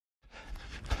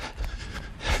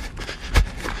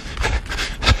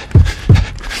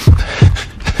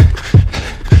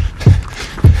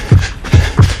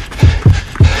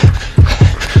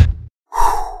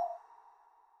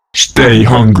Stay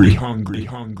hungry.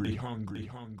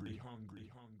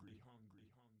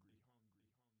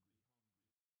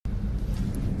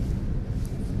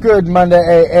 Good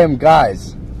Monday AM,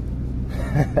 guys.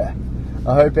 I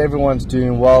hope everyone's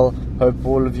doing well. Hope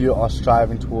all of you are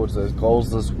striving towards those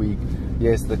goals this week.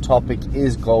 Yes, the topic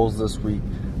is goals this week.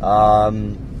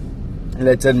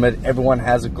 Let's admit everyone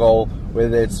has a goal,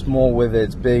 whether it's small, whether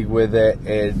it's big, whether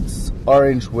it's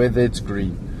orange, whether it's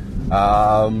green.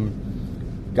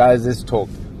 Guys, let's talk.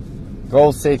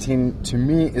 Goal setting, to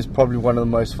me, is probably one of the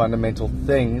most fundamental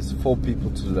things for people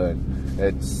to learn.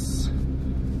 It's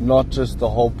not just the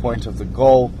whole point of the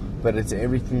goal, but it's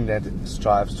everything that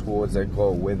strives towards that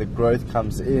goal. Where the growth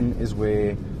comes in is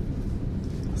where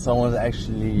someone's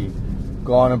actually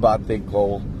gone about their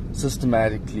goal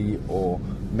systematically or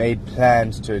made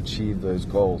plans to achieve those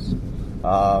goals.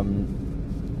 The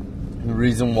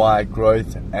reason why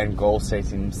growth and goal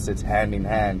setting sits hand in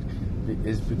hand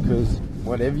is because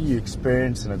whatever you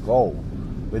experience in a goal,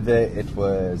 whether it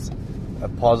was a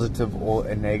positive or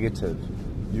a negative,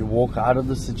 you walk out of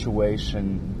the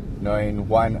situation knowing,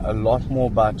 one, a lot more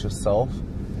about yourself,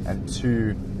 and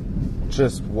two,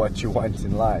 just what you want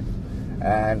in life.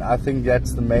 And I think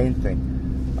that's the main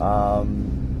thing,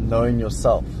 knowing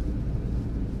yourself.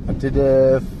 I did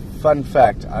a fun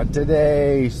fact. I did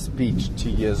a speech 2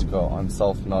 years ago on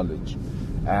self-knowledge,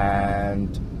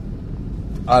 and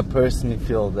I personally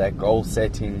feel that goal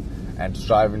setting and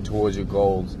striving towards your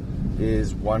goals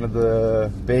is one of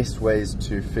the best ways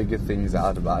to figure things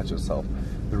out about yourself.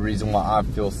 The reason why I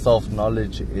feel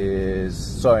self-knowledge is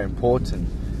so important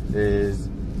is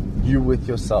you with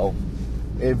yourself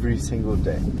every single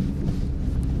day.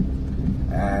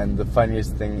 And the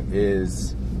funniest thing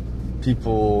is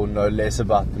people know less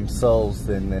about themselves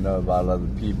than they know about other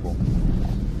people,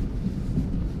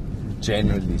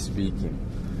 generally speaking.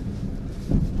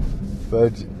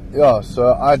 But yeah,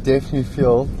 so I definitely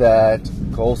feel that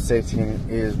goal setting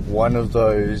is one of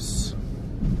those,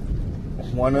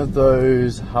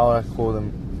 how I call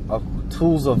them,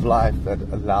 tools of life that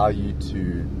allow you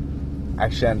to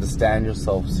actually understand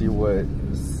yourself, see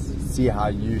how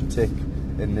you tick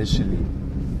initially.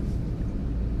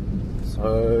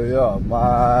 So yeah,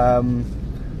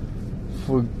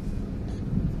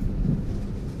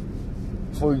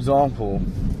 for example,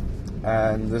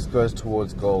 and this goes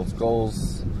towards goals.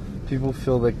 Goals, people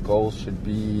feel that goals should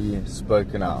be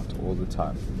spoken out all the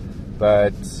time,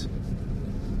 but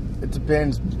it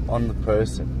depends on the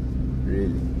person,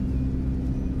 really.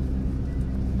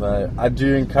 But I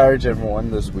do encourage everyone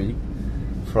this week,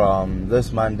 from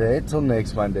this Monday till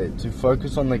next Monday, to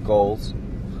focus on their goals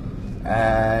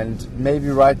and maybe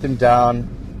write them down.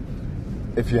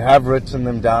 If you have written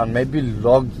them down, maybe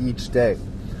log each day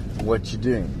what you're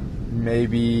doing.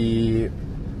 Maybe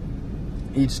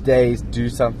each day do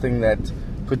something that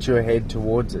puts your head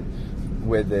towards it,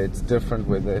 whether it's different,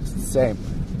 whether it's the same.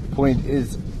 The point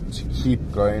is to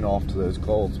keep going after those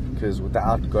goals, because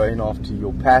without going after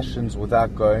your passions,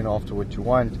 without going after what you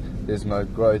want, there's no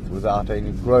growth. Without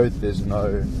any growth, there's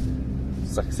no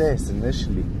success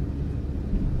initially.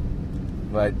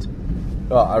 But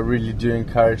I really do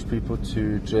encourage people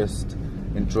to just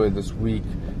enjoy this week,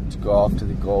 to go after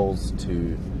the goals,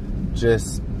 to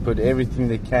just put everything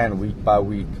they can week by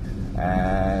week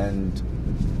and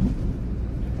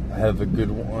have a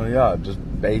good one. Yeah, just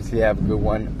basically have a good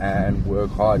one and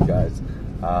work hard, guys.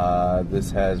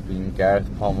 This has been Gareth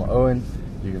Palmer Owen.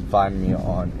 You can find me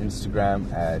on Instagram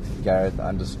at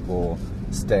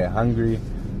Gareth_stayhungry.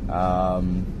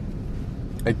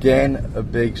 Again, a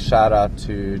big shout out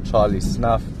to Charlie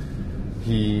Snuff.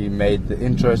 He made the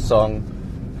intro song.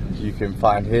 You can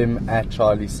find him at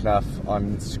Charlie Snuff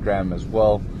on Instagram as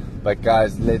well. But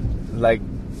guys,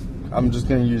 I'm just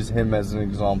going to use him as an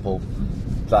example.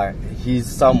 Like, he's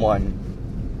someone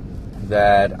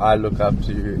that I look up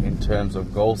to in terms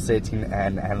of goal setting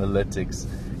and analytics.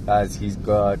 Guys,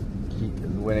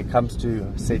 when it comes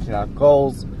to setting out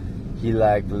goals, he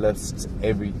lists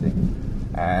everything.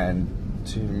 And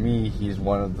to me, he's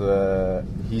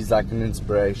like an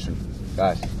inspiration,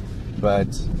 guys. But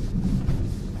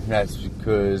that's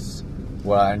because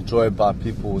what I enjoy about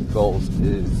people with goals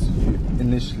is you're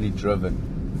initially driven.